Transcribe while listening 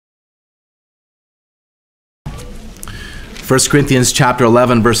1 Corinthians chapter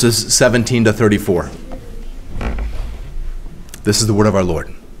 11, verses 17 to 34. This is the word of our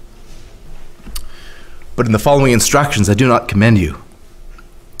Lord. But in the following instructions I do not commend you,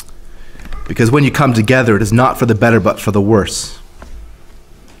 because when you come together, it is not for the better, but for the worse.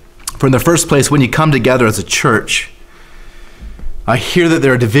 For in the first place, when you come together as a church, I hear that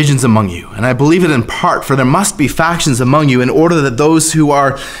there are divisions among you, and I believe it in part, for there must be factions among you, in order that those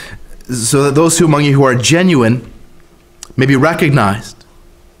among you who are genuine may be recognized.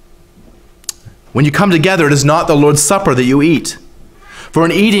 When you come together, it is not the Lord's Supper that you eat. For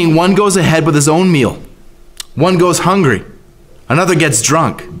in eating, one goes ahead with his own meal. One goes hungry, another gets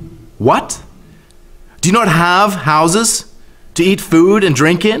drunk. What? Do you not have houses to eat food and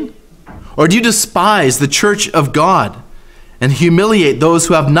drink in? Or do you despise the church of God and humiliate those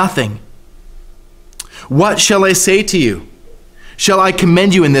who have nothing? What shall I say to you? Shall I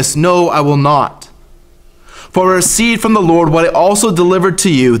commend you in this? No, I will not. For I received from the Lord what I also delivered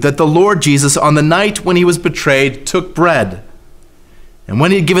to you, that the Lord Jesus, on the night when he was betrayed, took bread. And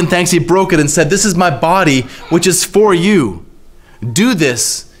when he had given thanks, he broke it and said, "This is my body, which is for you. Do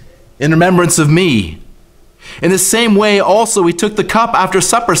this in remembrance of me." In the same way also he took the cup after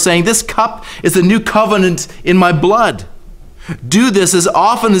supper, saying, "This cup is the new covenant in my blood. Do this as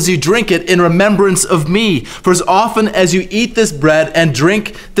often as you drink it in remembrance of me. For as often as you eat this bread and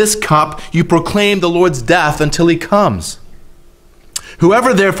drink this cup, you proclaim the Lord's death until he comes.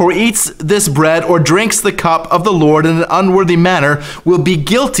 Whoever therefore eats this bread or drinks the cup of the Lord in an unworthy manner will be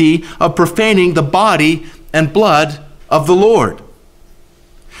guilty of profaning the body and blood of the Lord.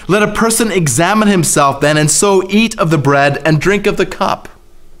 Let a person examine himself then, and so eat of the bread and drink of the cup.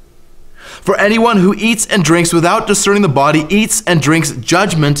 For anyone who eats and drinks without discerning the body eats and drinks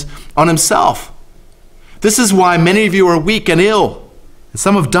judgment on himself. This is why many of you are weak and ill, and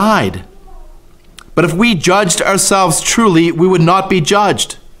some have died. But if we judged ourselves truly, we would not be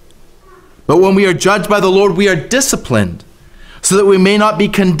judged. But when we are judged by the Lord, we are disciplined, so that we may not be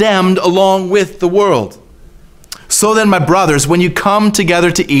condemned along with the world. So then, my brothers, when you come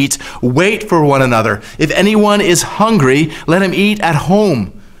together to eat, wait for one another. If anyone is hungry, let him eat at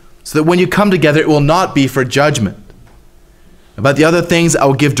home, so that when you come together, it will not be for judgment. About the other things, I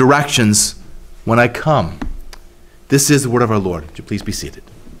will give directions when I come. This is the word of our Lord. Would you please be seated?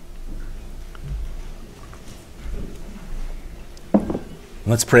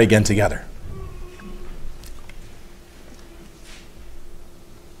 Let's pray again together.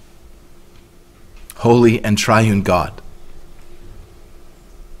 Holy and triune God,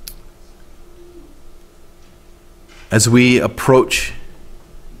 as we approach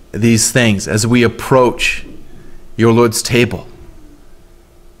these things, as we approach your Lord's table,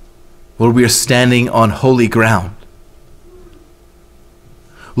 Lord, we are standing on holy ground.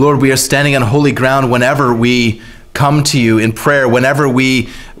 Lord, we are standing on holy ground whenever we come to you in prayer, whenever we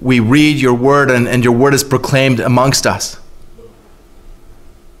read your word and your word is proclaimed amongst us.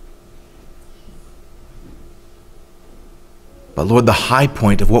 But Lord, the high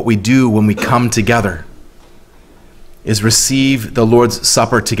point of what we do when we come together is receive the Lord's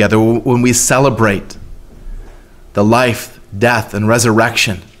Supper together, when we celebrate the life, death, and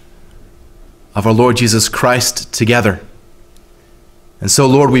resurrection of our Lord Jesus Christ together. And so,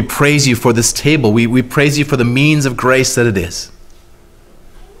 Lord, we praise you for this table. We praise you for the means of grace that it is.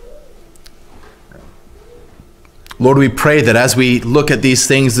 Lord, we pray that as we look at these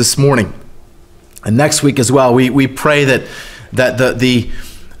things this morning, and next week as well, we pray that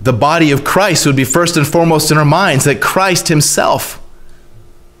the body of Christ would be first and foremost in our minds, that Christ himself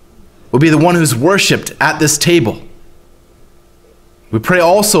will be the one who's worshipped at this table. We pray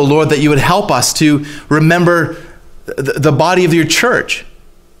also, Lord, that you would help us to remember the body of your church.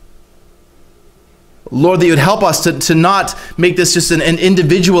 Lord, that you would help us to not make this just an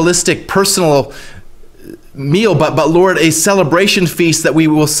individualistic, personal meal, but Lord, a celebration feast that we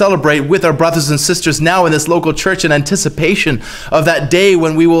will celebrate with our brothers and sisters now in this local church in anticipation of that day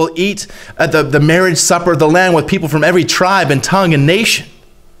when we will eat at the marriage supper of the Lamb with people from every tribe and tongue and nation.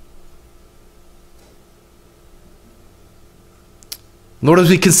 Lord, as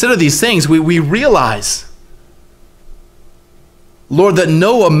we consider these things, we realize, Lord, that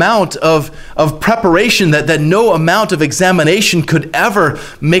no amount of preparation, that no amount of examination could ever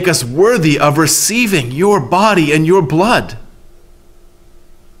make us worthy of receiving your body and your blood.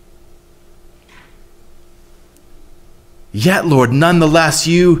 Yet, Lord, nonetheless,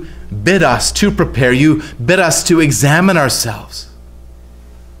 you bid us to prepare. You bid us to examine ourselves.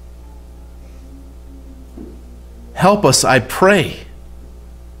 Help us, I pray.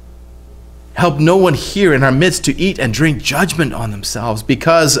 Help no one here in our midst to eat and drink judgment on themselves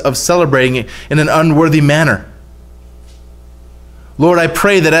because of celebrating it in an unworthy manner. Lord, I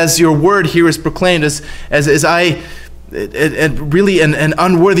pray that as your word here is proclaimed, as I really an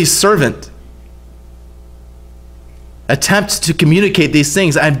unworthy servant attempts to communicate these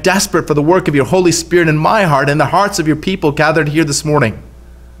things, I'm desperate for the work of your Holy Spirit in my heart and the hearts of your people gathered here this morning.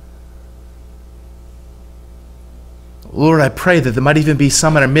 Lord, I pray that there might even be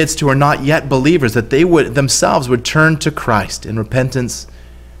some in our midst who are not yet believers, that they would themselves would turn to Christ in repentance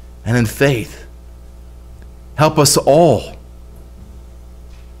and in faith. Help us all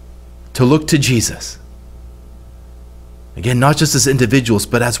to look to Jesus. Again, not just as individuals,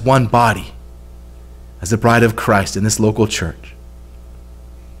 but as one body, as the bride of Christ in this local church.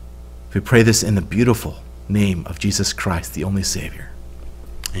 We pray this in the beautiful name of Jesus Christ, the only Savior.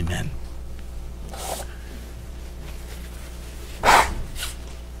 Amen.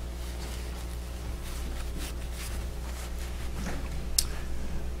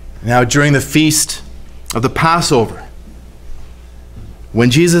 Now, during the feast of the Passover, when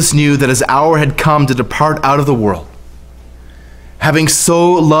Jesus knew that his hour had come to depart out of the world, having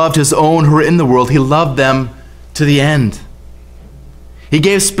so loved his own who were in the world, he loved them to the end. He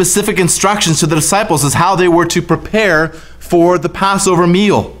gave specific instructions to the disciples as how they were to prepare for the Passover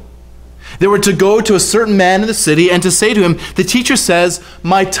meal. They were to go to a certain man in the city and to say to him, the teacher says,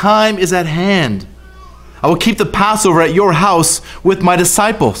 my time is at hand. I will keep the Passover at your house with my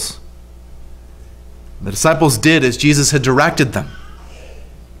disciples. The disciples did as Jesus had directed them,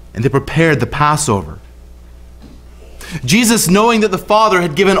 and they prepared the Passover. Jesus, knowing that the Father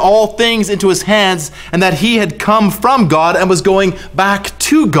had given all things into his hands and that he had come from God and was going back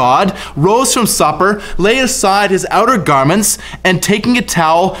to God, rose from supper, laid aside his outer garments, and taking a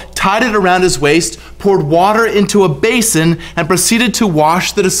towel, tied it around his waist, poured water into a basin, and proceeded to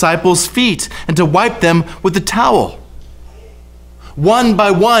wash the disciples' feet and to wipe them with the towel. One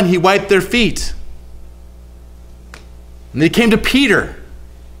by one, he wiped their feet. And they came to Peter.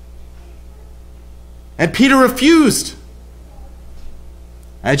 And Peter refused.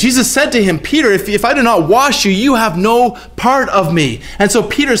 And Jesus said to him, Peter, if I do not wash you, you have no part of me. And so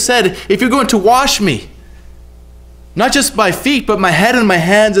Peter said, if you're going to wash me, not just my feet, but my head and my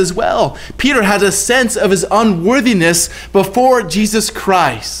hands as well. Peter had a sense of his unworthiness before Jesus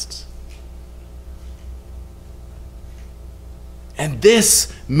Christ. And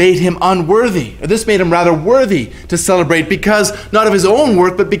this made him unworthy. Or this made him rather worthy to celebrate, because not of his own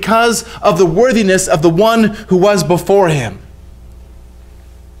work, but because of the worthiness of the one who was before him.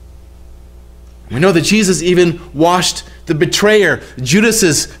 We know that Jesus even washed the betrayer,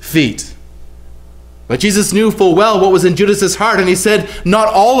 Judas's feet. But Jesus knew full well what was in Judas's heart, and he said, not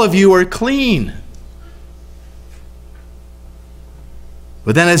all of you are clean.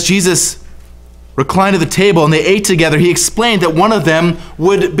 But then as Jesus reclined at the table and they ate together, he explained that one of them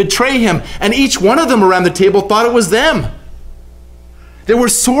would betray him. And each one of them around the table thought it was them. They were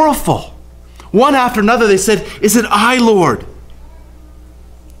sorrowful. One after another they said, is it I, Lord?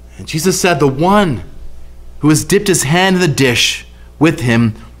 And Jesus said, the one who has dipped his hand in the dish with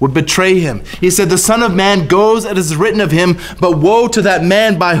him would betray him. He said, the Son of Man goes as is written of him, but woe to that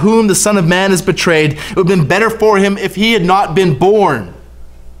man by whom the Son of Man is betrayed. It would have been better for him if he had not been born.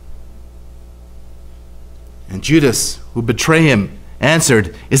 And Judas, who betrayed him,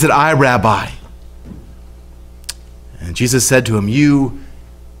 answered, is it I, Rabbi? And Jesus said to him, you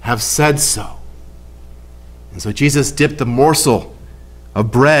have said so. And so Jesus dipped the morsel of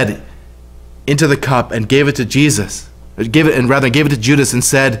bread into the cup and gave it to Jesus. Gave it to Judas and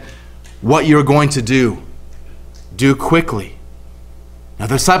said, what you're going to do quickly. Now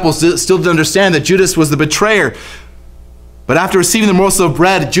the disciples still didn't understand that Judas was the betrayer. But after receiving the morsel of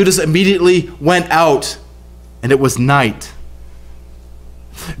bread, Judas immediately went out, and it was night.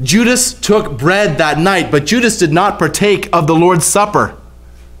 Judas took bread that night, but Judas did not partake of the Lord's Supper,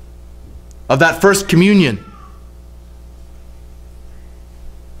 of that first communion.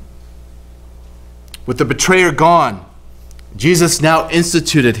 With the betrayer gone, Jesus now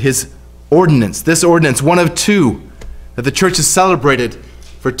instituted his ordinance, this ordinance, one of two that the church has celebrated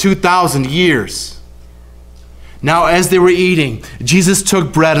for 2,000 years. Now as they were eating, Jesus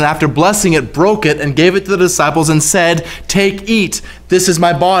took bread and after blessing it, broke it and gave it to the disciples and said, take, eat, this is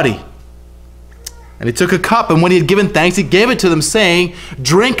my body. And he took a cup, and when he had given thanks, he gave it to them, saying,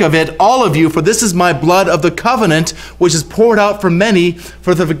 drink of it, all of you, for this is my blood of the covenant, which is poured out for many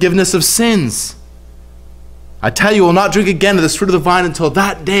for the forgiveness of sins. I tell you, I will not drink again of this fruit of the vine until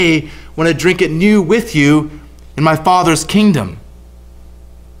that day when I drink it new with you in my Father's kingdom.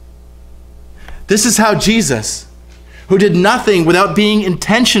 This is how Jesus, who did nothing without being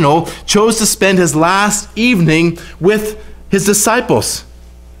intentional, chose to spend his last evening with his disciples.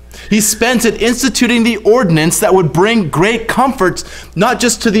 He spent it instituting the ordinance that would bring great comfort, not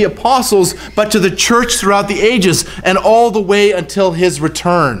just to the apostles, but to the church throughout the ages and all the way until his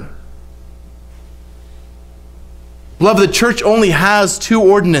return. Beloved, the church only has two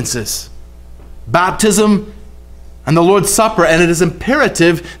ordinances: baptism and the Lord's Supper, and it is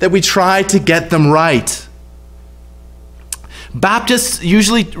imperative that we try to get them right. Baptists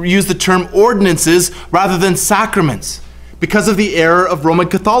usually use the term ordinances rather than sacraments because of the error of Roman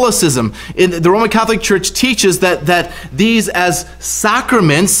Catholicism. The Roman Catholic Church teaches that these as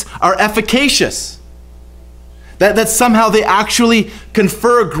sacraments are efficacious. That somehow they actually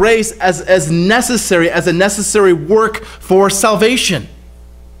confer grace as a necessary work for salvation.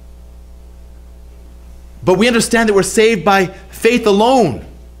 But we understand that we're saved by faith alone.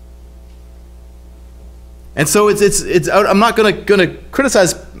 And so I'm not going to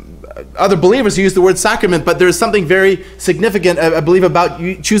criticize other believers who use the word sacrament, but there's something very significant, I believe, about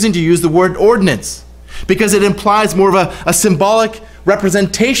choosing to use the word ordinance, because it implies more of a symbolic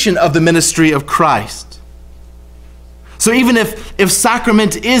representation of the ministry of Christ. So even if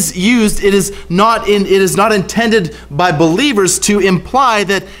sacrament is used, it is not intended by believers to imply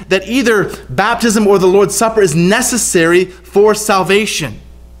that either baptism or the Lord's Supper is necessary for salvation.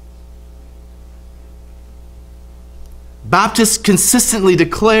 Baptists consistently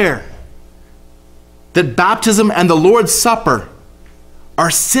declare that baptism and the Lord's Supper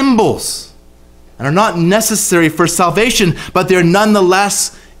are symbols and are not necessary for salvation, but they're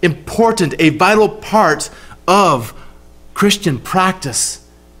nonetheless important, a vital part of Christian practice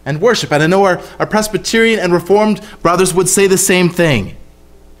and worship. And I know our Presbyterian and Reformed brothers would say the same thing.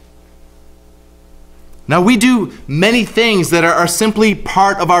 Now, we do many things that are simply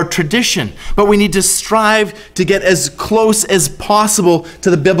part of our tradition, but we need to strive to get as close as possible to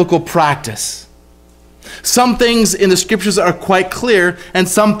the biblical practice. Some things in the scriptures are quite clear, and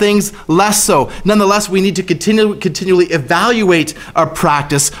some things less so. Nonetheless, we need to continually evaluate our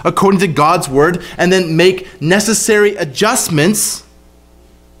practice according to God's word, and then make necessary adjustments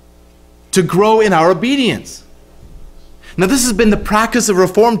to grow in our obedience. Now, this has been the practice of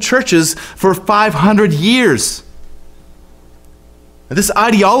Reformed churches for 500 years. This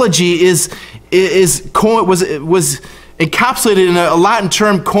ideology was encapsulated in a Latin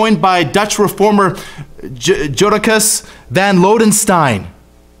term coined by Dutch reformer Jodocus van Lodenstein.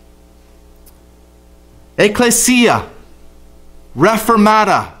 Ecclesia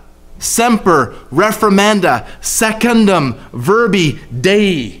reformata semper reformanda secundum verbi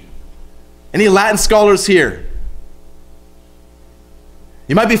Dei. Any Latin scholars here?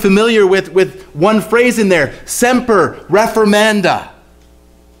 You might be familiar with one phrase in there: semper reformanda.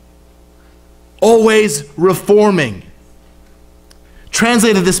 Always reforming.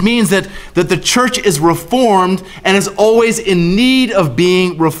 Translated, this means that the church is reformed and is always in need of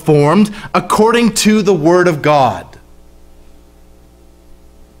being reformed according to the Word of God.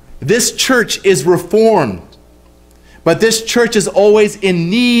 This church is reformed, but this church is always in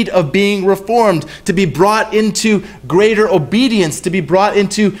need of being reformed, to be brought into greater obedience, to be brought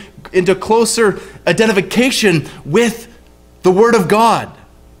into closer identification with the Word of God.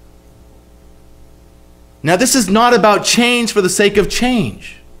 Now, this is not about change for the sake of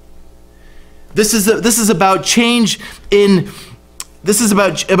change. This is about change in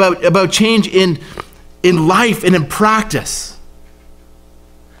change in life and in practice.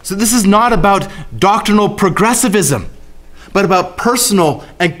 So this is not about doctrinal progressivism, but about personal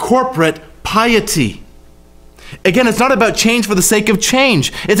and corporate piety. Again, it's not about change for the sake of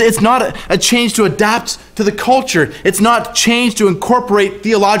change. It's not a change to adapt to the culture. It's not change to incorporate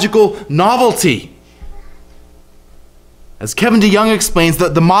theological novelty. As Kevin DeYoung explains,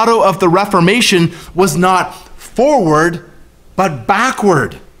 that the motto of the Reformation was not forward, but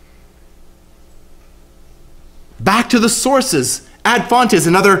backward. Back to the sources. Ad fontes,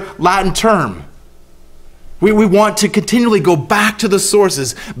 another Latin term. We want to continually go back to the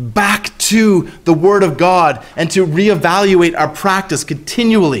sources, back to the Word of God, and to reevaluate our practice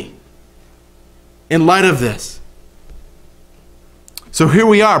continually in light of this. So here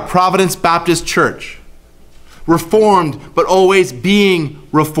we are, Providence Baptist Church. Reformed, but always being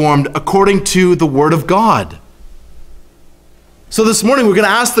reformed according to the Word of God. So this morning we're going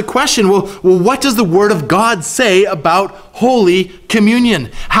to ask the question, well, what does the Word of God say about Holy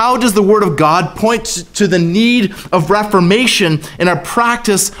Communion? How does the Word of God point to the need of reformation in our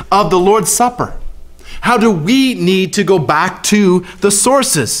practice of the Lord's Supper? How do we need to go back to the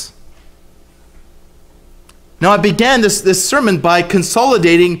sources? Now, I began this sermon by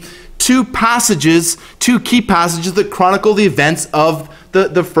consolidating two key passages that chronicle the events of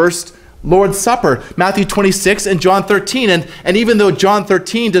the first Lord's Supper, Matthew 26 and John 13. And even though John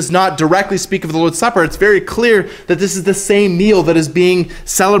 13 does not directly speak of the Lord's Supper, it's very clear that this is the same meal that is being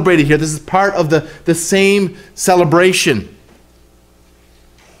celebrated here. This is part of the same celebration.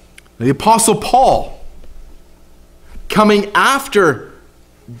 The Apostle Paul, coming after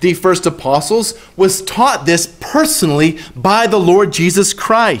the first apostles, was taught this personally by the Lord Jesus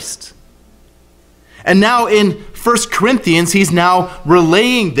Christ. And now in 1 Corinthians, he's now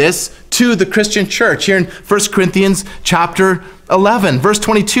relaying this to the Christian church. Here in 1 Corinthians chapter 11, verse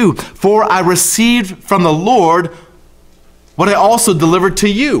 22, "For I received from the Lord what I also delivered to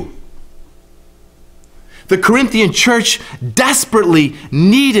you." The Corinthian church desperately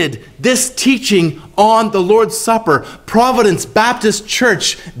needed this teaching on the Lord's Supper. Providence Baptist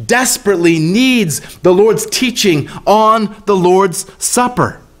Church desperately needs the Lord's teaching on the Lord's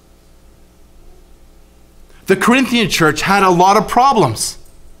Supper. The Corinthian church had a lot of problems.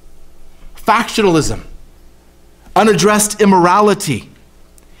 Factionalism, unaddressed immorality,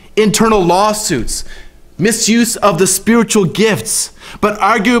 internal lawsuits, misuse of the spiritual gifts. But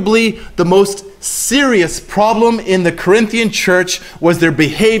arguably the most serious problem in the Corinthian church was their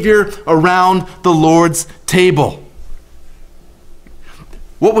behavior around the Lord's table.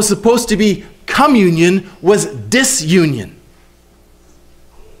 What was supposed to be communion was disunion.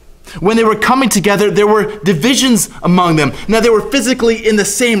 When they were coming together, there were divisions among them. Now, they were physically in the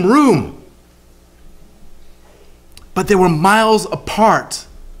same room, but they were miles apart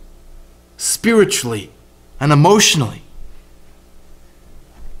spiritually and emotionally.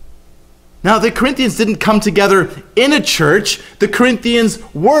 Now, the Corinthians didn't come together in a church. The Corinthians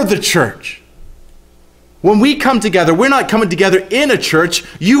were the church. When we come together, we're not coming together in a church.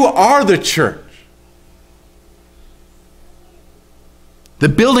 You are the church. The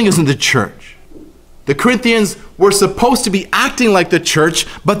building isn't the church. The Corinthians were supposed to be acting like the church,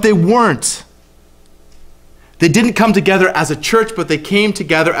 but they weren't. They didn't come together as a church, but they came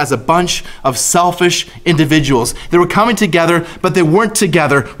together as a bunch of selfish individuals. They were coming together, but they weren't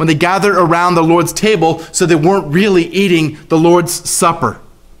together when they gathered around the Lord's table, so they weren't really eating the Lord's Supper.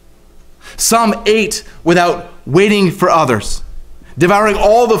 Some ate without waiting for others, devouring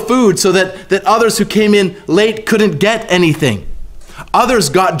all the food so that others who came in late couldn't get anything. Others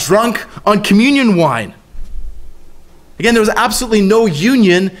got drunk on communion wine. Again, there was absolutely no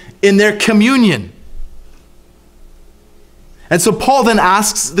union in their communion. And so Paul then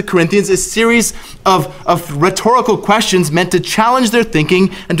asks the Corinthians a series of rhetorical questions meant to challenge their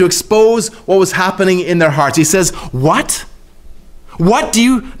thinking and to expose what was happening in their hearts. He says, "What? What, do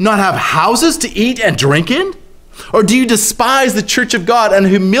you not have houses to eat and drink in? Or do you despise the church of God and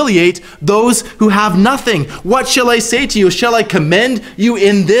humiliate those who have nothing? What shall I say to you? Shall I commend you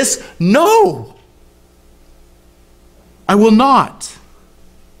in this? No, I will not."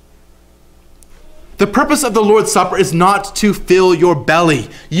 The purpose of the Lord's Supper is not to fill your belly.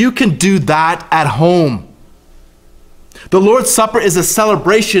 You can do that at home. The Lord's Supper is a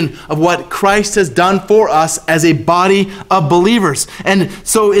celebration of what Christ has done for us as a body of believers. And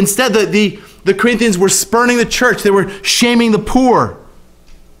so instead, the Corinthians were spurning the church. They were shaming the poor.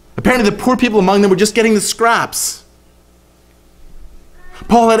 Apparently, the poor people among them were just getting the scraps.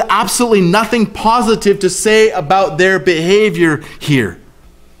 Paul had absolutely nothing positive to say about their behavior here.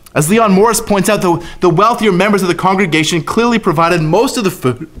 As Leon Morris points out, the wealthier members of the congregation clearly provided most of the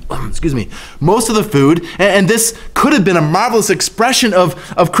food, and this could have been a marvelous expression of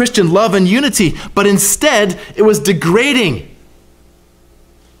Christian love and unity, but instead it was degrading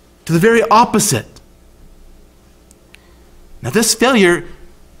to the very opposite. Now, this failure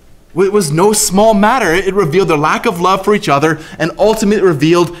was no small matter. It revealed their lack of love for each other and ultimately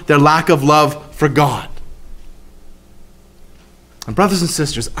revealed their lack of love for God. And brothers and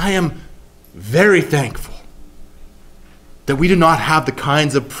sisters, I am very thankful that we do not have the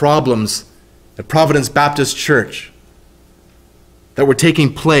kinds of problems at Providence Baptist Church that were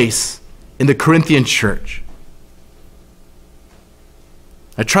taking place in the Corinthian church.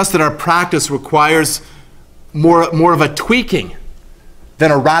 I trust that our practice requires more of a tweaking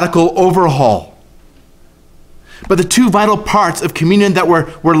than a radical overhaul. But the two vital parts of communion that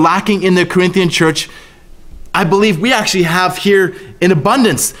were lacking in the Corinthian church, I believe we actually have here in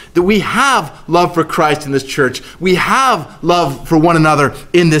abundance. That we have love for Christ in this church. We have love for one another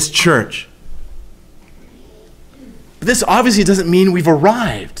in this church. But this obviously doesn't mean we've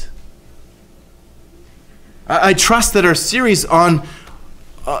arrived. I trust that our series on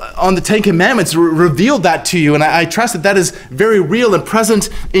the Ten Commandments revealed that to you, and I trust that is very real and present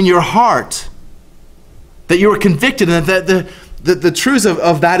in your heart. That you are convicted, and that the truth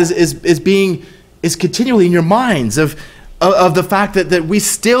of that is continually in your minds of of the fact that we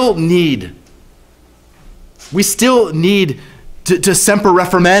still need to semper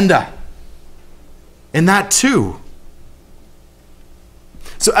reformanda. And that too.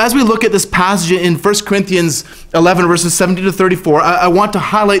 So as we look at this passage in 1 Corinthians 11, verses 17 to 34, I want to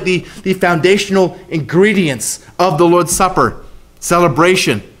highlight the foundational ingredients of the Lord's Supper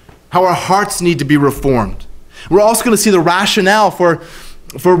celebration, how our hearts need to be reformed. We're also going to see the rationale for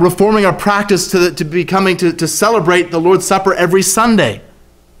reforming our practice to celebrate the Lord's Supper every Sunday.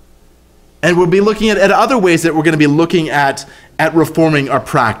 And we'll be looking at other ways that we're going to be looking at reforming our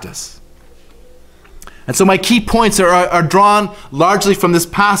practice. And so my key points are drawn largely from this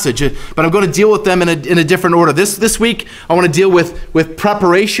passage, but I'm going to deal with them in a different order. This week, I want to deal with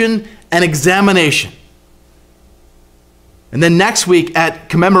preparation and examination. And then next week at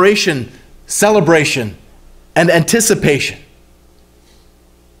commemoration, celebration, and anticipation.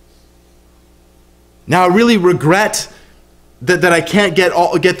 Now, I really regret that I can't get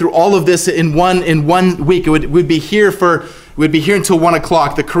through all of this in one week. We'd be here until 1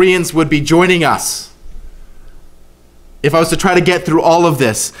 o'clock. The Koreans would be joining us if I was to try to get through all of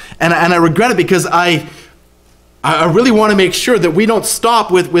this. And I regret it because I really want to make sure that we don't stop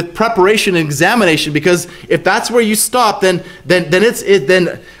with preparation and examination, because if that's where you stop, then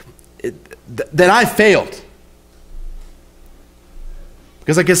I failed.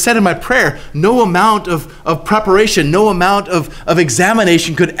 Because like I said in my prayer, no amount of preparation, no amount of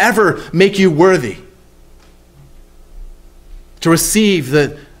examination could ever make you worthy to receive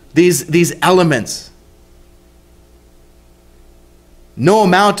these elements. No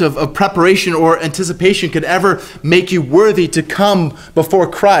amount of preparation or anticipation could ever make you worthy to come before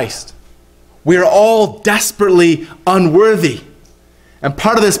Christ. We are all desperately unworthy. And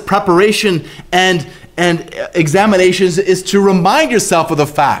part of this preparation and examinations is to remind yourself of the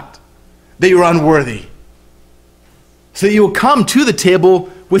fact that you're unworthy, so that you will come to the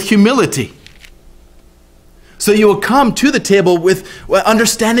table with humility, so that you will come to the table with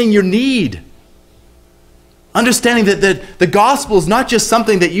understanding your need, understanding that the gospel is not just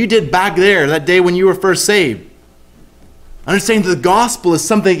something that you did back there that day when you were first saved. Understanding that the gospel is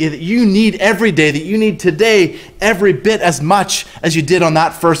something that you need every day, that you need today every bit as much as you did on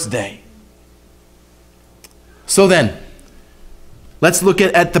that first day. So then, let's look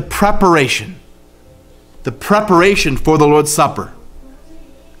at the preparation for the Lord's Supper.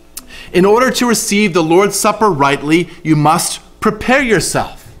 In order to receive the Lord's Supper rightly, you must prepare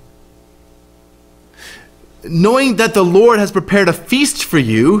yourself. Knowing that the Lord has prepared a feast for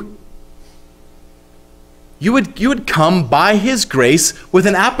you, you would come by His grace with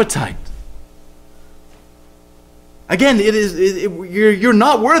an appetite. Again, you're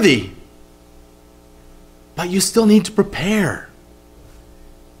not worthy, but you still need to prepare.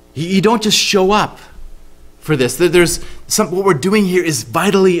 You don't just show up for this. What we're doing here is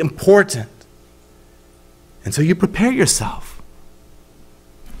vitally important. And so you prepare yourself.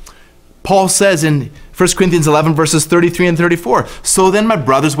 Paul says in 1 Corinthians 11, verses 33 and 34, "So then, my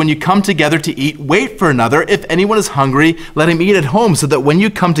brothers, when you come together to eat, wait for another. If anyone is hungry, let him eat at home, so that when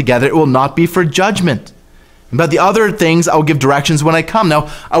you come together, it will not be for judgment. About the other things, I will give directions when I come." Now,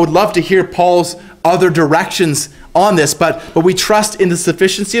 I would love to hear Paul's other directions on this, but we trust in the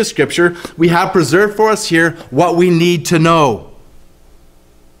sufficiency of Scripture. We have preserved for us here what we need to know.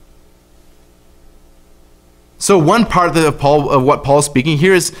 So one part of what Paul is speaking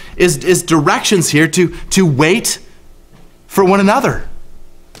here is directions here to wait for one another,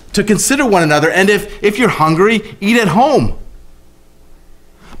 to consider one another, and if you're hungry, eat at home.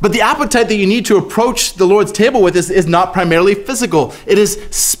 But the appetite that you need to approach the Lord's table with is not primarily physical. It is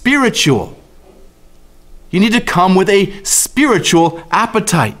spiritual. You need to come with a spiritual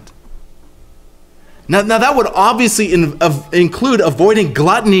appetite. Now that would obviously include avoiding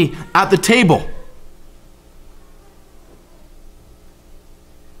gluttony at the table.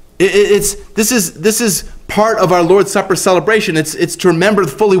 This is part of our Lord's Supper celebration. It's to remember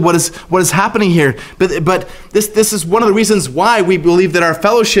fully what is happening here. But this is one of the reasons why we believe that our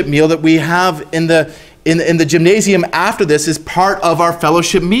fellowship meal that we have in the gymnasium after this is part of our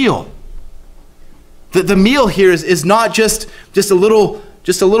fellowship meal. The meal here is not just a little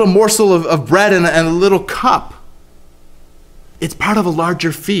morsel of bread and a little cup. It's part of a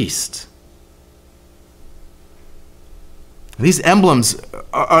larger feast. These emblems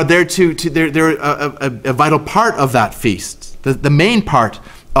are there they're a vital part of that feast, the main part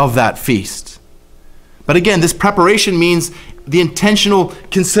of that feast. But again, this preparation means the intentional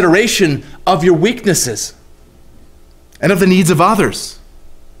consideration of your weaknesses and of the needs of others.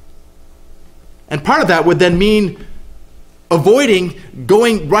 And part of that would then mean avoiding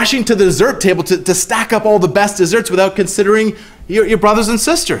rushing to the dessert table to stack up all the best desserts without considering your brothers and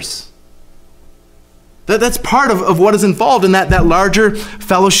sisters. That's part of what is involved in that larger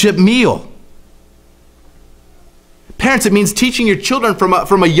fellowship meal. Parents, it means teaching your children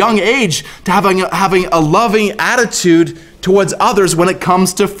from a young age to having a loving attitude towards others when it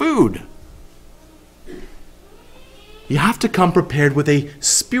comes to food. You have to come prepared with a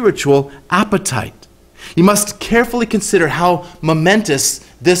spiritual appetite. You must carefully consider how momentous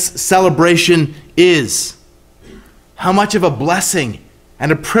this celebration is, how much of a blessing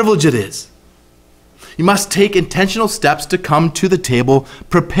and a privilege it is. You must take intentional steps to come to the table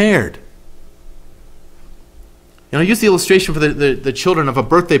prepared. I use the illustration for the children of a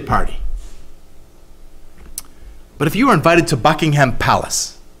birthday party. But if you were invited to Buckingham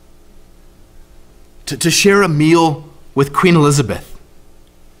Palace to share a meal with Queen Elizabeth,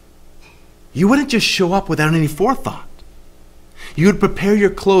 you wouldn't just show up without any forethought. You would prepare your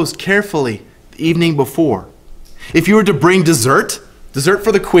clothes carefully the evening before. If you were to bring dessert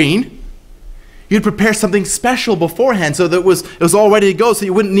for the Queen, you'd prepare something special beforehand so that it was all ready to go, so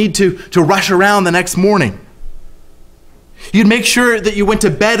you wouldn't need to rush around the next morning. You'd make sure that you went to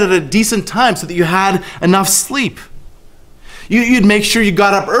bed at a decent time so that you had enough sleep. You'd make sure you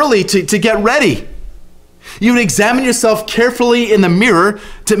got up early to get ready. You would examine yourself carefully in the mirror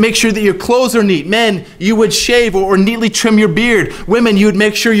to make sure that your clothes are neat. Men, you would shave or neatly trim your beard. Women, you would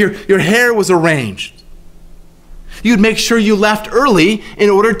make sure your hair was arranged. You'd make sure you left early in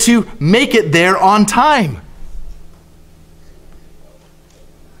order to make it there on time.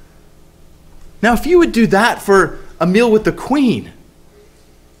 Now, if you would do that for a meal with the Queen,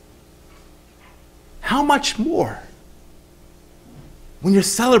 how much more when you're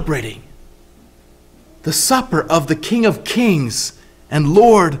celebrating the supper of the King of Kings and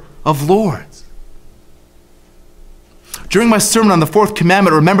Lord of Lords? During my sermon on the fourth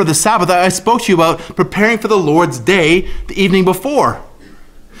commandment, Remember the Sabbath, I spoke to you about preparing for the Lord's Day the evening before.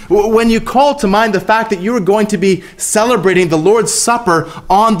 When you call to mind the fact that you are going to be celebrating the Lord's Supper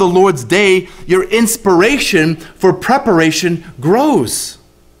on the Lord's Day, your inspiration for preparation grows.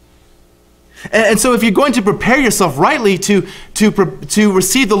 And so if you're going to prepare yourself rightly to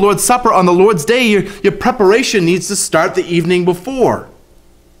receive the Lord's Supper on the Lord's Day, your preparation needs to start the evening before.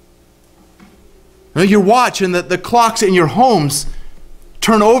 Your watch and the clocks in your homes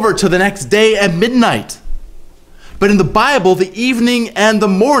turn over to the next day at midnight. But in the Bible, the evening and the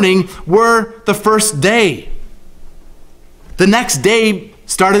morning were the first day. The next day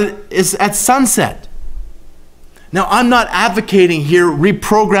is at sunset. Now, I'm not advocating here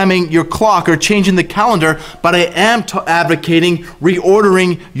reprogramming your clock or changing the calendar, but I am advocating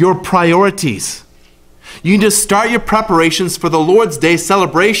reordering your priorities. You need to start your preparations for the Lord's Day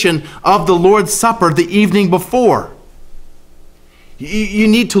celebration of the Lord's Supper the evening before. You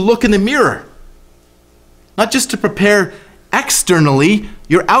need to look in the mirror. Not just to prepare externally,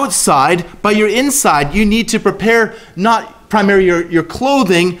 your outside, but your inside. You need to prepare not primarily your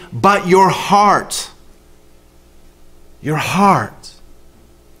clothing, but your heart. Your heart.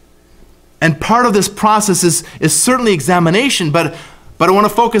 And part of this process is certainly examination, but I want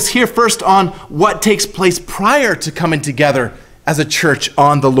to focus here first on what takes place prior to coming together as a church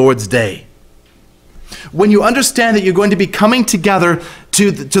on the Lord's Day. When you understand that you're going to be coming together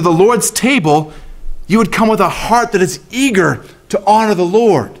to the Lord's table, you would come with a heart that is eager to honor the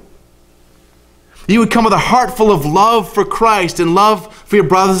Lord. You would come with a heart full of love for Christ and love for your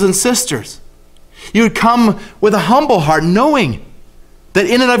brothers and sisters. You would come with a humble heart, knowing that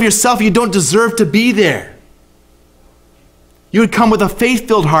in and of yourself you don't deserve to be there. You would come with a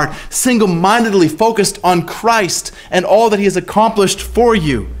faith-filled heart, single-mindedly focused on Christ and all that He has accomplished for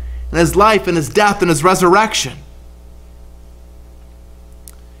you in His life and His death and His resurrection.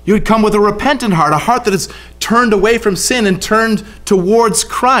 You would come with a repentant heart, a heart that is turned away from sin and turned towards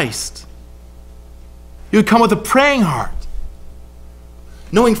Christ. You would come with a praying heart,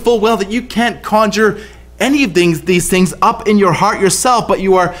 knowing full well that you can't conjure any of these things up in your heart yourself, but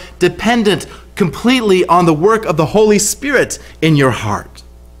you are dependent completely on the work of the Holy Spirit in your heart.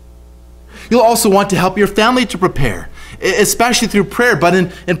 You'll also want to help your family to prepare, especially through prayer, but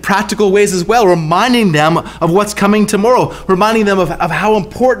in practical ways as well, reminding them of what's coming tomorrow, reminding them of how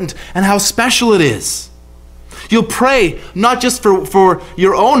important and how special it is. You'll pray not just for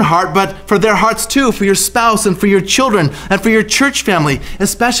your own heart, but for their hearts too, for your spouse and for your children and for your church family,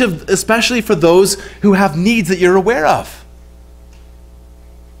 especially for those who have needs that you're aware of.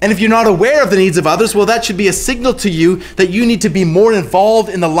 And if you're not aware of the needs of others, well, that should be a signal to you that you need to be more involved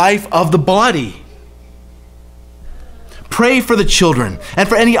in the life of the body. Pray for the children and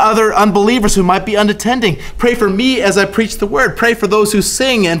for any other unbelievers who might be unattending. Pray for me as I preach the word. Pray for those who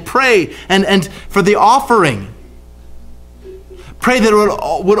sing and pray and for the offering. Pray that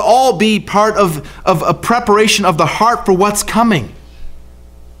it would all be part of a preparation of the heart for what's coming.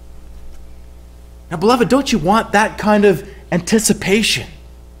 Now, beloved, don't you want that kind of anticipation?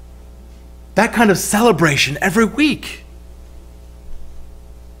 That kind of celebration every week?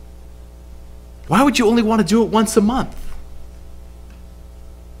 Why would you only want to do it once a month?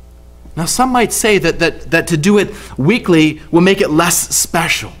 Now, some might say that to do it weekly will make it less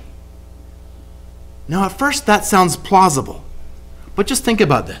special. Now, at first, that sounds plausible. But just think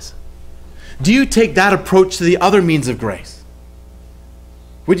about this. Do you take that approach to the other means of grace?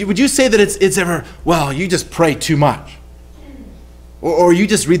 Would you say that it's ever, well, you just pray too much? Or you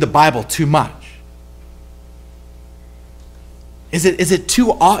just read the Bible too much? Is it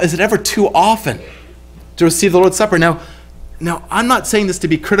ever too often to receive the Lord's Supper? Now, I'm not saying this to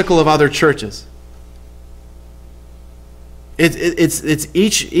be critical of other churches. It's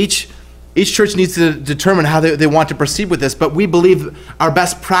each church needs to determine how they want to proceed with this, but we believe our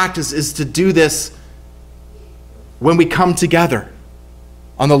best practice is to do this when we come together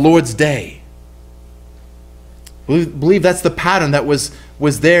on the Lord's Day. We believe that's the pattern that was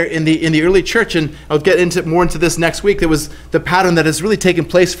there in the early church, and I'll get more into this next week. It was the pattern that has really taken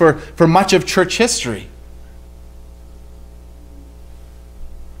place for much of church history.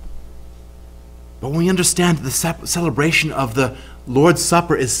 But when we understand that the celebration of the Lord's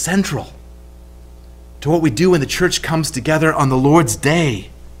Supper is central to what we do when the church comes together on the Lord's Day,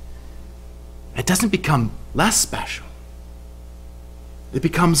 it doesn't become less special. It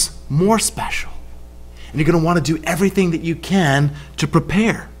becomes more special. And you're going to want to do everything that you can to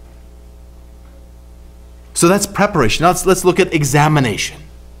prepare. So that's preparation. Now let's look at examination.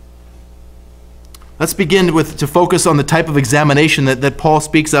 Let's begin to focus on the type of examination that Paul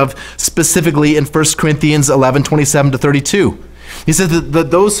speaks of specifically in 1 Corinthians 11:27-32. He says that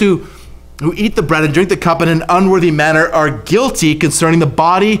those who eat the bread and drink the cup in an unworthy manner are guilty concerning the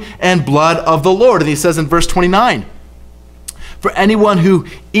body and blood of the Lord. And he says in verse 29, for anyone who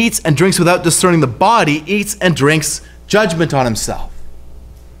eats and drinks without discerning the body eats and drinks judgment on himself.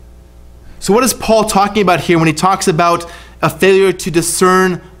 So what is Paul talking about here when he talks about a failure to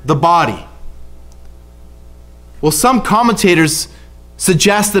discern the body? Well, some commentators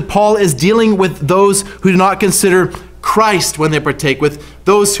suggest that Paul is dealing with those who do not consider Christ when they partake, with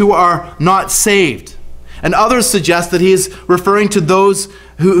those who are not saved. And others suggest that he is referring to those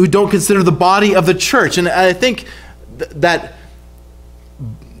who don't consider the body of the church. And I think that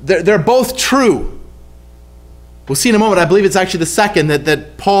they're both true. We'll see in a moment. I believe it's actually the second,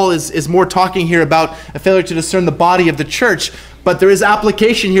 that Paul is more talking here about a failure to discern the body of the church. But there is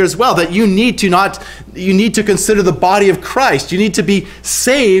application here as well, that you need to consider the body of Christ. You need to be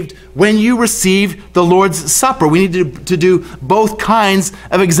saved when you receive the Lord's Supper. We need to do both kinds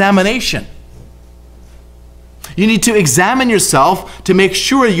of examination. You need to examine yourself to make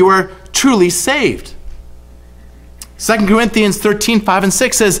sure you are truly saved. 2 Corinthians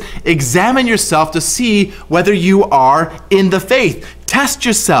 13:5-6 says, examine yourself to see whether you are in the faith. Test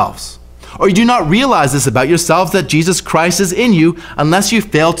yourselves. Or you do not realize this about yourselves, that Jesus Christ is in you, unless you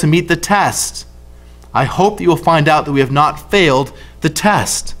fail to meet the test. I hope that you will find out that we have not failed the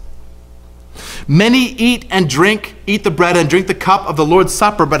test. Many eat the bread and drink the cup of the Lord's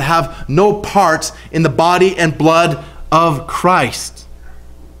Supper, but have no part in the body and blood of Christ.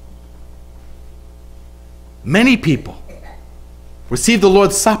 Many people receive the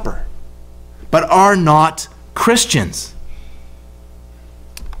Lord's Supper, but are not Christians.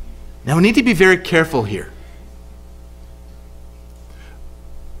 Now we need to be very careful here.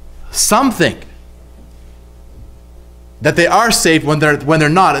 Some think that they are saved when they're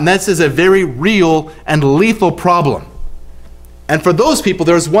not, and this is a very real and lethal problem. And for those people,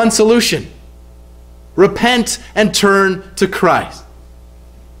 there's one solution: repent and turn to Christ.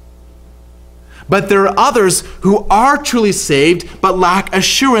 But there are others who are truly saved but lack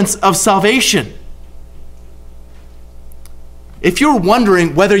assurance of salvation. If you're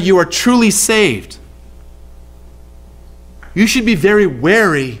wondering whether you are truly saved, you should be very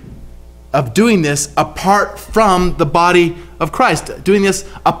wary of doing this apart from the body of Christ, doing this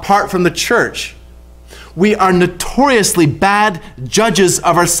apart from the church. We are notoriously bad judges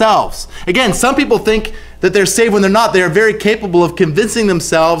of ourselves. Again, some people think that they're saved when they're not. They are very capable of convincing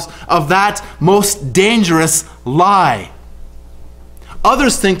themselves of that most dangerous lie.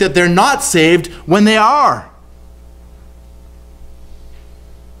 Others think that they're not saved when they are.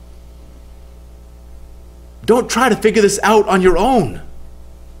 Don't try to figure this out on your own.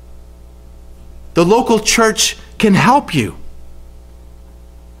 The local church can help you.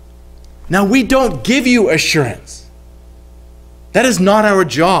 Now, we don't give you assurance. That is not our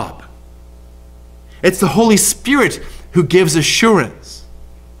job. It's the Holy Spirit who gives assurance.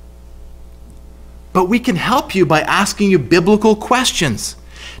 But we can help you by asking you biblical questions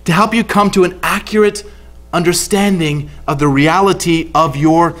to help you come to an accurate understanding of the reality of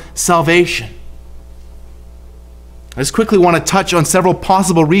your salvation. I just quickly want to touch on several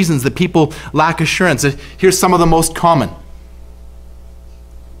possible reasons that people lack assurance. Here's some of the most common.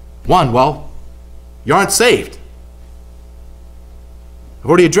 One, well, you aren't saved. I've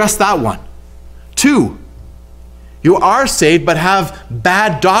already addressed that one. Two, you are saved but have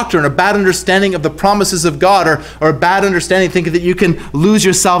bad doctrine or bad understanding of the promises of God, or a bad understanding thinking that you can lose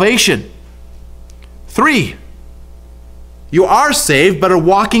your salvation. Three, you are saved but are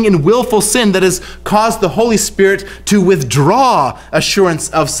walking in willful sin that has caused the Holy Spirit to withdraw assurance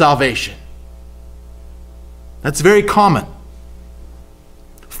of salvation. That's very common.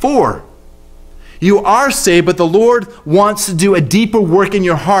 Four, you are saved, but the Lord wants to do a deeper work in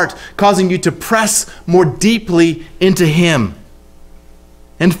your heart, causing you to press more deeply into Him.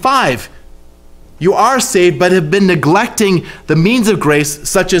 And five, you are saved, but have been neglecting the means of grace,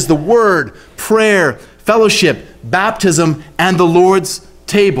 such as the Word, prayer, fellowship, baptism, and the Lord's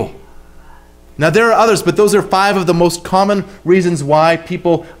table. Now, there are others, but those are five of the most common reasons why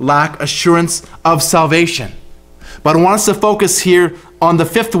people lack assurance of salvation. But I want us to focus here on the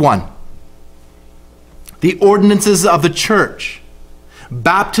fifth one. The ordinances of the church.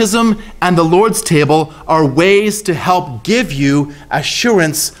 Baptism and the Lord's table are ways to help give you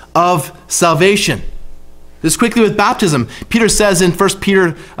assurance of salvation. Just quickly with baptism, Peter says in 1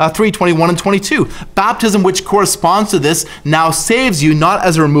 Peter 3:21 and 22, baptism which corresponds to this now saves you not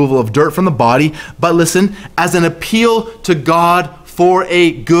as a removal of dirt from the body, but listen, as an appeal to God for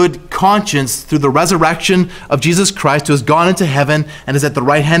a good conscience through the resurrection of Jesus Christ, who has gone into heaven and is at the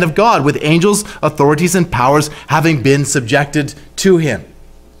right hand of God, with angels, authorities, and powers having been subjected to him.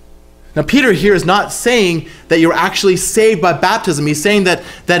 Now, Peter here is not saying that you're actually saved by baptism. He's saying that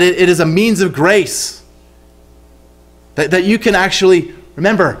it is a means of grace. That you can actually,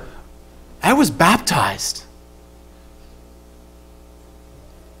 remember, I was baptized.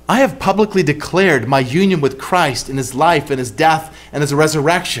 I have publicly declared my union with Christ in his life and his death and his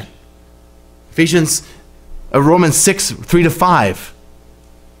resurrection. Romans 6, 3-5.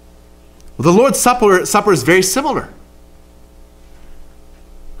 Well, the Lord's Supper is very similar.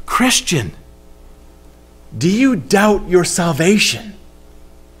 Christian, do you doubt your salvation?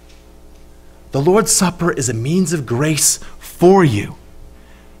 The Lord's Supper is a means of grace for you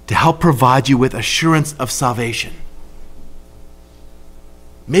to help provide you with assurance of salvation.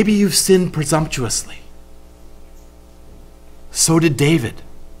 Maybe you've sinned presumptuously. So did David.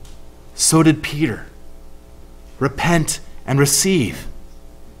 So did Peter. Repent and receive.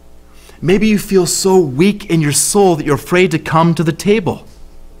 Maybe you feel so weak in your soul that you're afraid to come to the table.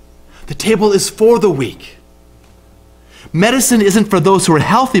 The table is for the weak. Medicine isn't for those who are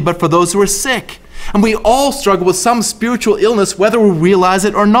healthy, but for those who are sick. And we all struggle with some spiritual illness, whether we realize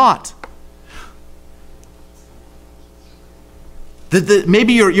it or not.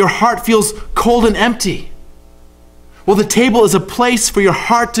 Maybe your heart feels cold and empty. Well, the table is a place for your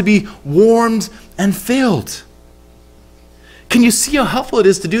heart to be warmed and filled. Can you see how helpful it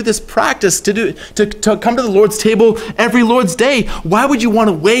is to do this practice, to come to the Lord's table every Lord's Day? Why would you want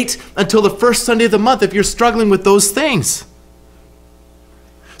to wait until the first Sunday of the month if you're struggling with those things?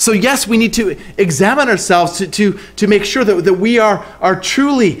 So yes, we need to examine ourselves to make sure that we are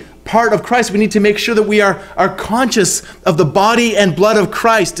truly part of Christ. We need to make sure that we are conscious of the body and blood of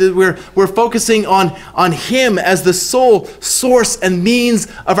Christ. We're focusing on him as the sole source and means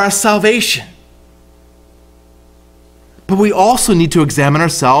of our salvation. But we also need to examine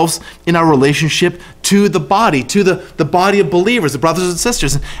ourselves in our relationship to the body, to the body of believers, the brothers and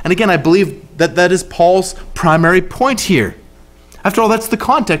sisters. And again, I believe that is Paul's primary point here. After all, that's the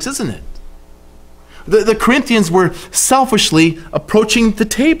context, isn't it? The Corinthians were selfishly approaching the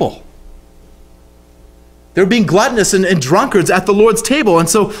table. They were being gluttonous and drunkards at the Lord's table. And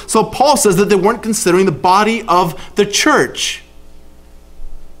so Paul says that they weren't considering the body of the church.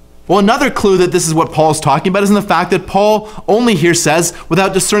 Well, another clue that this is what Paul is talking about is in the fact that Paul only here says,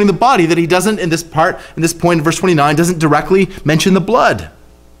 without discerning the body, that he doesn't, in this point in verse 29, doesn't directly mention the blood.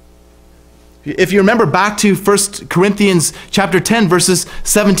 If you remember back to 1 Corinthians chapter 10, verses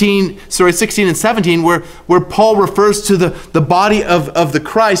 16 and 17, where Paul refers to the body of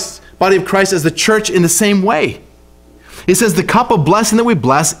Christ as the church in the same way. He says, the cup of blessing that we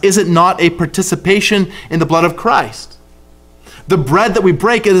bless, is it not a participation in the blood of Christ? The bread that we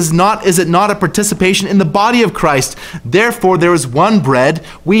break, is it not a participation in the body of Christ? Therefore, there is one bread,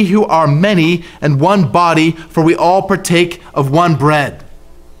 we who are many, and one body, for we all partake of one bread.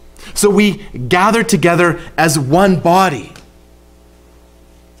 So we gather together as one body.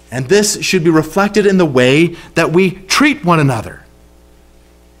 And this should be reflected in the way that we treat one another.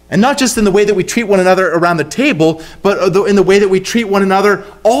 And not just in the way that we treat one another around the table, but in the way that we treat one another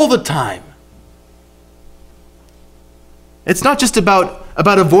all the time. It's not just about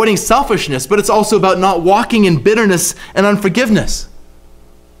avoiding selfishness, but it's also about not walking in bitterness and unforgiveness.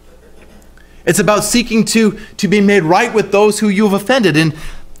 It's about seeking to be made right with those who you have offended.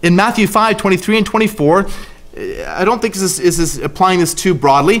 In Matthew 5:23 and 24, I don't think this is applying this too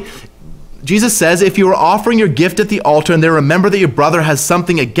broadly. Jesus says, if you are offering your gift at the altar and there remember that your brother has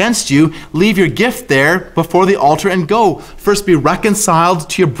something against you, leave your gift there before the altar and go. First be reconciled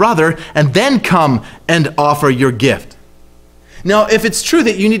to your brother and then come and offer your gift. Now, if it's true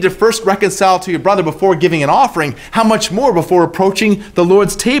that you need to first reconcile to your brother before giving an offering, how much more before approaching the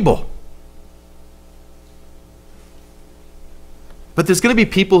Lord's table? But there's going to be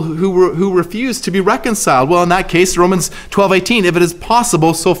people who refuse to be reconciled. Well, in that case, Romans 12:18, if it is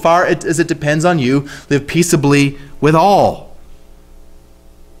possible, so far as it depends on you, live peaceably with all.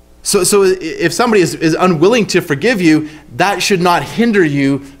 So if somebody is unwilling to forgive you, that should not hinder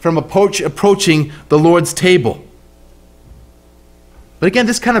you from approaching the Lord's table. But again,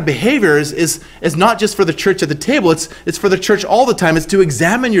 this kind of behavior is not just for the church at the table, it's for the church all the time. It's to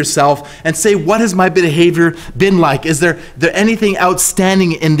examine yourself and say, what has my behavior been like? Is there anything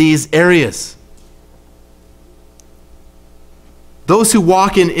outstanding in these areas? Those who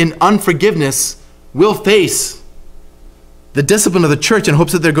walk in unforgiveness will face the discipline of the church in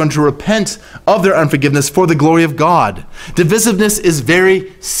hopes that they're going to repent of their unforgiveness for the glory of God. Divisiveness is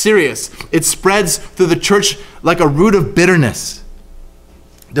very serious. It spreads through the church like a root of bitterness,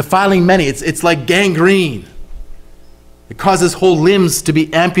 defiling many. It's like gangrene. It causes whole limbs to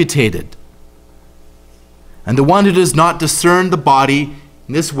be amputated. And the one who does not discern the body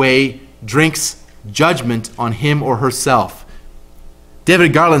in this way drinks judgment on him or herself.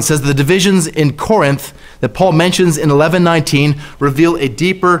 David Garland says the divisions in Corinth that Paul mentions in 11:19 reveal a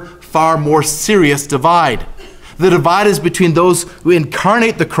deeper, far more serious divide. The divide is between those who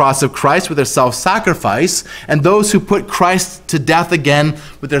incarnate the cross of Christ with their self-sacrifice and those who put Christ to death again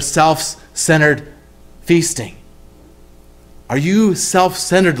with their self-centered feasting. Are you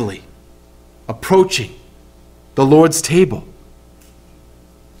self-centeredly approaching the Lord's table?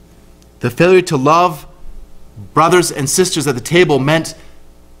 The failure to love brothers and sisters at the table meant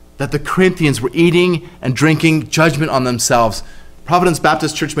that the Corinthians were eating and drinking judgment on themselves. Providence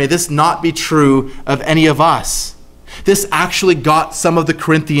Baptist Church, may this not be true of any of us. This actually got some of the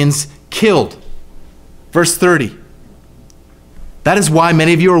Corinthians killed. Verse 30. That is why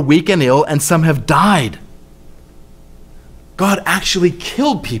many of you are weak and ill, and some have died. God actually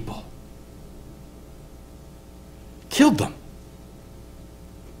killed people. Killed them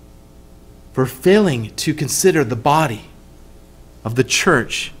for failing to consider the body of the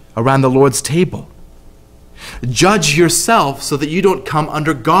church around the Lord's table. Judge yourself so that you don't come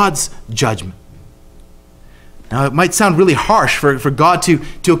under God's judgment. Now, it might sound really harsh for God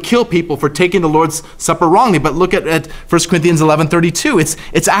to kill people for taking the Lord's Supper wrongly, but look at 1 Corinthians 11:32.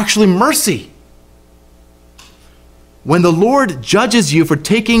 It's actually mercy. When the Lord judges you for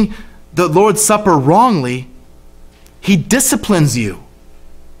taking the Lord's Supper wrongly, He disciplines you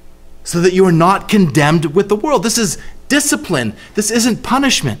so that you are not condemned with the world. This is discipline. This isn't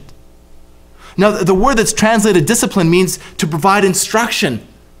punishment. Now, the word that's translated discipline means to provide instruction,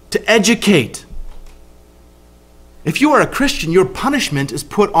 to educate. If you are a Christian, your punishment is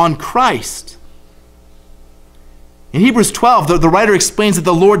put on Christ. In Hebrews 12, the writer explains that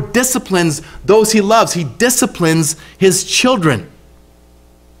the Lord disciplines those He loves. He disciplines His children.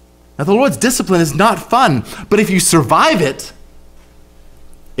 Now, the Lord's discipline is not fun, but if you survive it,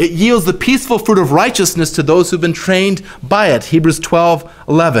 it yields the peaceful fruit of righteousness to those who've been trained by it. Hebrews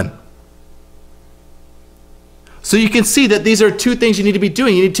 12:11. So you can see that these are two things you need to be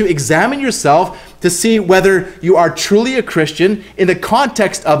doing. You need to examine yourself to see whether you are truly a Christian in the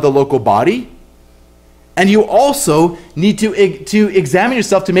context of the local body. And you also need to examine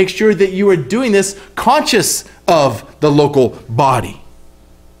yourself to make sure that you are doing this conscious of the local body.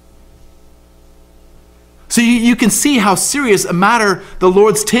 So you can see how serious a matter the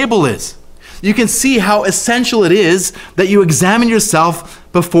Lord's table is. You can see how essential it is that you examine yourself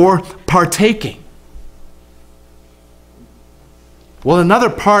before partaking. Well, another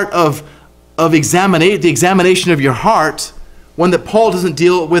part of the examination of your heart, one that Paul doesn't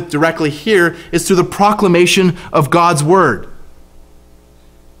deal with directly here, is through the proclamation of God's word.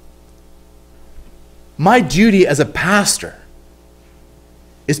 my duty as a pastor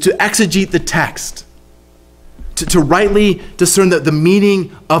is to exegete the text, to rightly discern the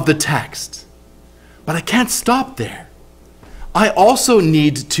meaning of the text. But I can't stop there. I also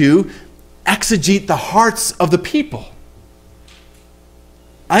need to exegete the hearts of the people.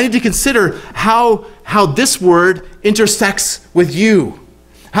 I need to consider how this word intersects with you,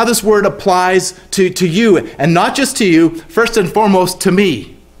 how this word applies to you, and not just to you, first and foremost to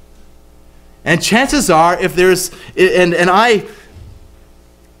me. And chances are, if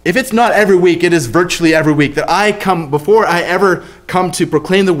it's not every week, it is virtually every week that before I ever come to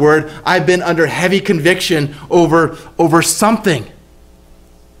proclaim the word, I've been under heavy conviction over something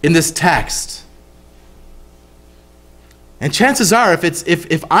in this text. And chances are,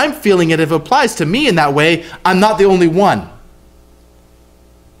 if I'm feeling it, if it applies to me in that way, I'm not the only one.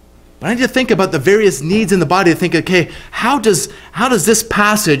 But I need to think about the various needs in the body to think, okay, how does this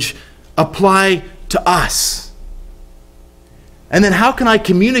passage apply to us? And then how can I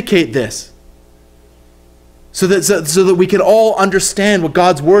communicate this so that we can all understand what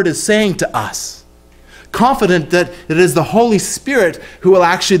God's word is saying to us? Confident that it is the Holy Spirit who will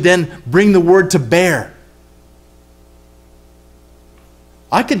actually then bring the word to bear.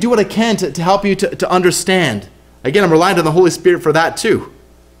 I can do what I can to help you to understand. Again, I'm relying on the Holy Spirit for that too.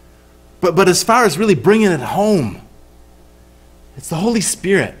 But as far as really bringing it home, it's the Holy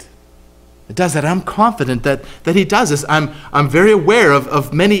Spirit that does that. I'm confident that he does this. I'm very aware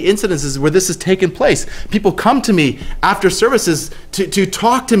of many incidences where this has taken place. People come to me after services to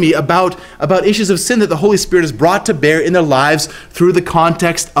talk to me about issues of sin that the Holy Spirit has brought to bear in their lives through the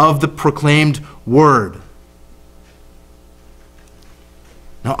context of the proclaimed word.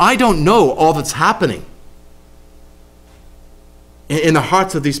 Now, I don't know all that's happening in the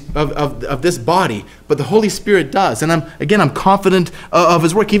hearts of this body, but the Holy Spirit does. And I'm confident of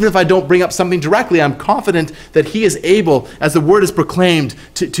his work. Even if I don't bring up something directly, I'm confident that he is able, as the word is proclaimed,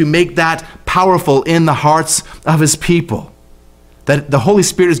 to make that powerful in the hearts of his people. That the Holy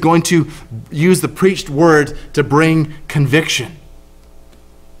Spirit is going to use the preached word to bring conviction.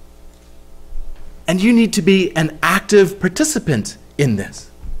 And you need to be an active participant in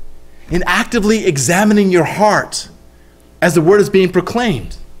this, in actively examining your heart as the word is being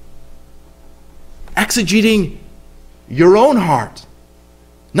proclaimed, exegeting your own heart,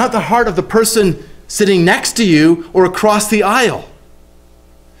 not the heart of the person sitting next to you or across the aisle.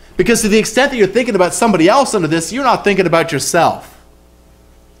 Because to the extent that you're thinking about somebody else under this, you're not thinking about yourself.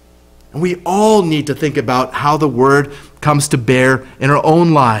 And we all need to think about how the word comes to bear in our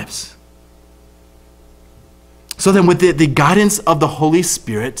own lives. So then, with the guidance of the Holy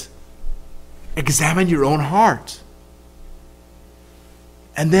Spirit, examine your own heart.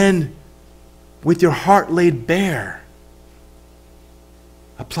 And then, with your heart laid bare,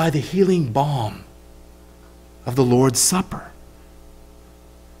 apply the healing balm of the Lord's Supper.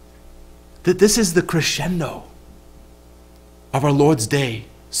 That this is the crescendo of our Lord's Day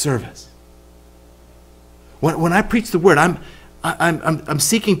service. When I preach the word, I'm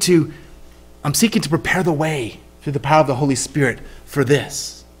seeking to prepare the way through the power of the Holy Spirit for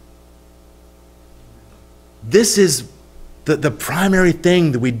this. This is the primary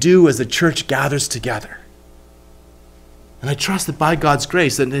thing that we do as the church gathers together. And I trust that by God's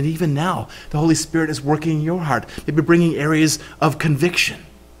grace, and even now, the Holy Spirit is working in your heart, maybe bringing areas of conviction.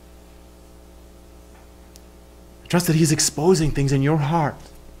 I trust that he's exposing things in your heart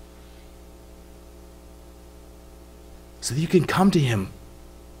so that you can come to him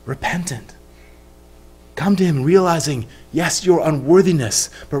repentant. Come to him realizing, yes, your unworthiness,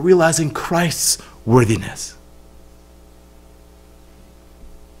 but realizing Christ's worthiness.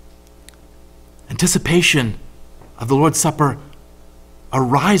 Anticipation of the Lord's Supper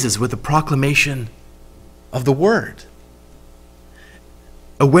arises with the proclamation of the word.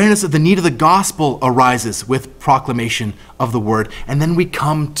 Awareness of the need of the gospel arises with proclamation of the word. And then we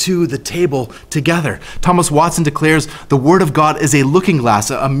come to the table together. Thomas Watson declares the word of God is a looking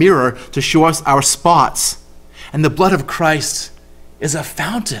glass, a mirror to show us our spots. And the blood of Christ is a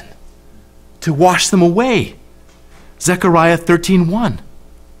fountain to wash them away. Zechariah 13:1.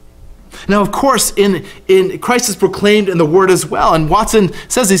 Now, of course, in Christ is proclaimed in the word as well. And Watson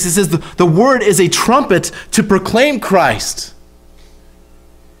says this. He says the word is a trumpet to proclaim Christ.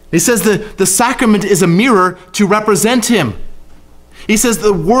 He says the sacrament is a mirror to represent him. He says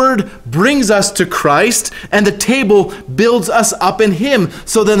the word brings us to Christ and the table builds us up in him.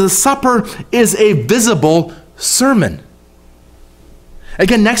 So then the supper is a visible sermon.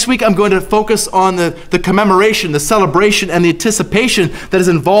 Again, next week I'm going to focus on the commemoration, the celebration, and the anticipation that is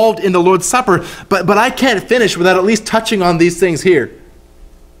involved in the Lord's Supper. But I can't finish without at least touching on these things here.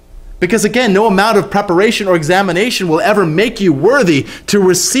 Because again, no amount of preparation or examination will ever make you worthy to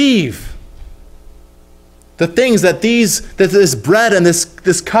receive the things that this bread and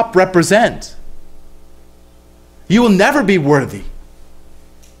this cup represent. You will never be worthy.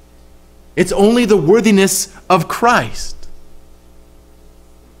 It's only the worthiness of Christ.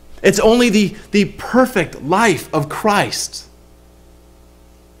 It's only the perfect life of Christ,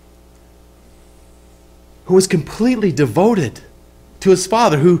 who was completely devoted to his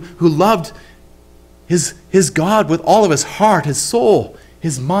Father, who loved his God with all of his heart, his soul,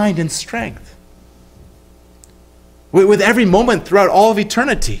 his mind, and strength. With every moment throughout all of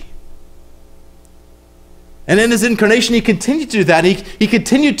eternity. And in his incarnation, he continued to do that. He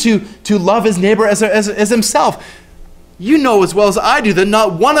continued to love his neighbor as himself. You know as well as I do that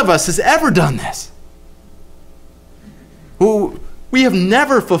not one of us has ever done this. We have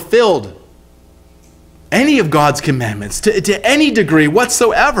never fulfilled any of God's commandments to any degree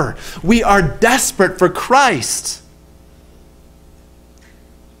whatsoever. We are desperate for Christ.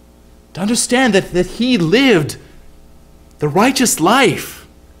 To understand that he lived the righteous life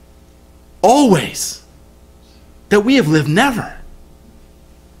always, that we have lived never.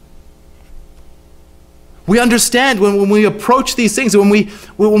 We understand when we approach these things, when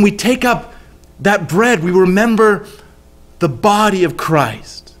we take up that bread, we remember the body of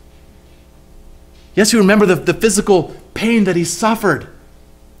Christ. Yes, we remember the physical pain that he suffered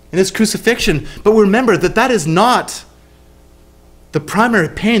in his crucifixion, but we remember that is not the primary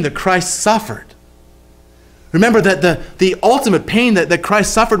pain that Christ suffered. Remember that the ultimate pain that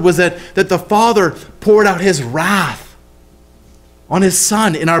Christ suffered was that the Father poured out his wrath on his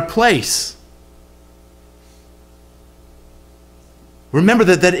Son in our place. Remember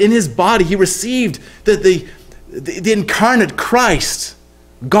that in his body he received the incarnate Christ,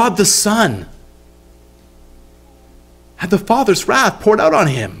 God the Son, had the Father's wrath poured out on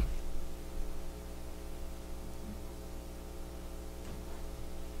him.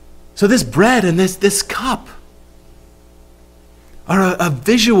 So this bread and this cup are a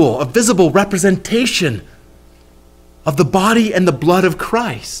visible representation of the body and the blood of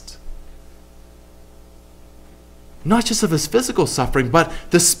Christ. Not just of his physical suffering, but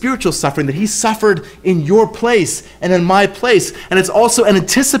the spiritual suffering that he suffered in your place and in my place. And it's also an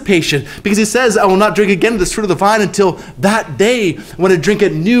anticipation, because he says, I will not drink again of this fruit of the vine until that day when I drink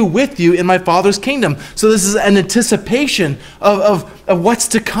it new with you in my Father's kingdom. So this is an anticipation of what's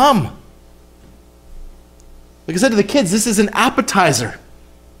to come. Like I said to the kids, this is an appetizer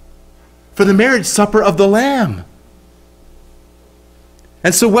for the marriage supper of the Lamb.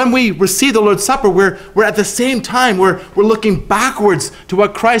 And so when we receive the Lord's Supper, we're at the same time, we're looking backwards to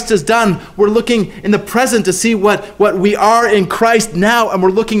what Christ has done. We're looking in the present to see what we are in Christ now, and we're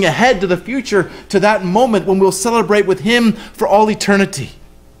looking ahead to the future, to that moment when we'll celebrate with him for all eternity.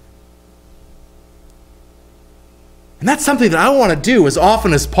 And that's something that I want to do as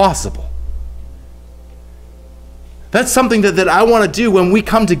often as possible. That's something that I want to do when we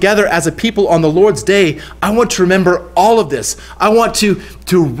come together as a people on the Lord's Day. I want to remember all of this. I want to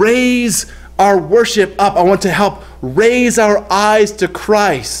raise our worship up. I want to help raise our eyes to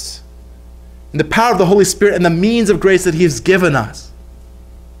Christ and the power of the Holy Spirit and the means of grace that he has given us.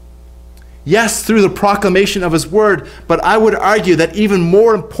 Yes, through the proclamation of his word, but I would argue that even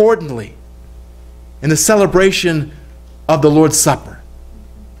more importantly, in the celebration of the Lord's Supper.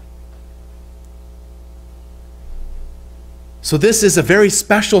 So this is a very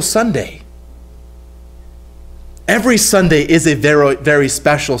special Sunday. Every Sunday is a very, very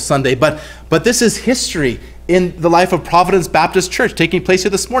special Sunday, but this is history in the life of Providence Baptist Church taking place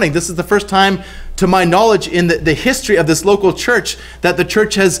here this morning. This is the first time, to my knowledge, in the history of this local church that the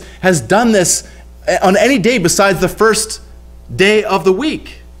church has done this on any day besides the first day of the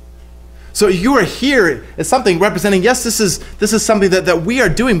week. So you are here as something representing, yes, this is something that we are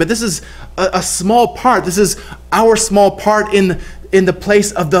doing, but this is a small part. This is our small part in the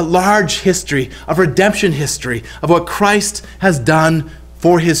place of the large history, of redemption history, of what Christ has done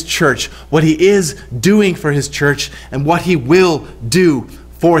for his church, what he is doing for his church, and what he will do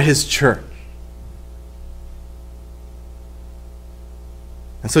for his church.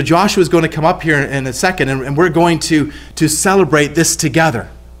 And so Joshua is going to come up here in a second, and we're going to celebrate this together.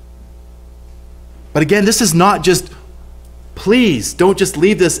 But again, this is not just, please don't just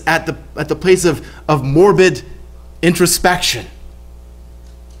leave this at the place of morbid introspection.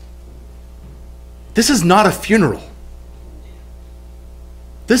 This is not a funeral.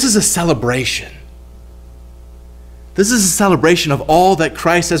 This is a celebration. This is a celebration of all that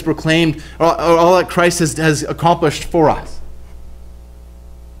Christ has proclaimed, or all that Christ has accomplished for us.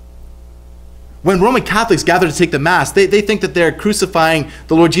 When Roman Catholics gather to take the Mass, they think that they're crucifying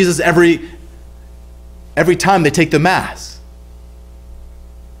the Lord Jesus every time they take the Mass.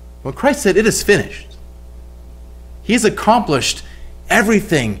 When Christ said, "It is finished," He's accomplished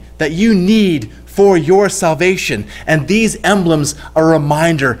everything that you need for your salvation. And these emblems are a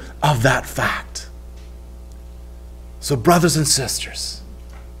reminder of that fact. So, brothers and sisters,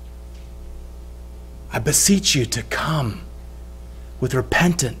 I beseech you to come with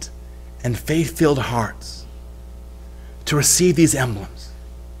repentant and faith-filled hearts to receive these emblems.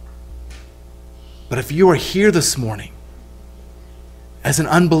 But if you are here this morning as an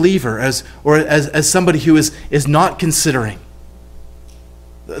unbeliever, as somebody who is not considering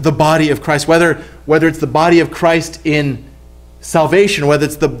the body of Christ, whether it's the body of Christ in salvation, whether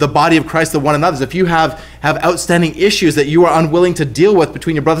it's the body of Christ of one another's, if you have outstanding issues that you are unwilling to deal with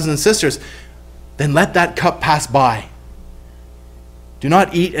between your brothers and sisters, then let that cup pass by. Do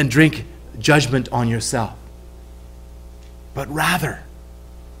not eat and drink judgment on yourself, but rather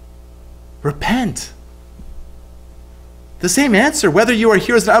repent. The same answer, whether you are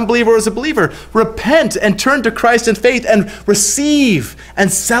here as an unbeliever or as a believer. Repent and turn to Christ in faith and receive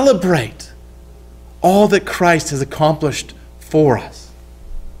and celebrate all that Christ has accomplished for us.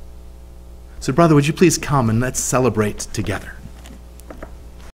 So, brother, would you please come and let's celebrate together.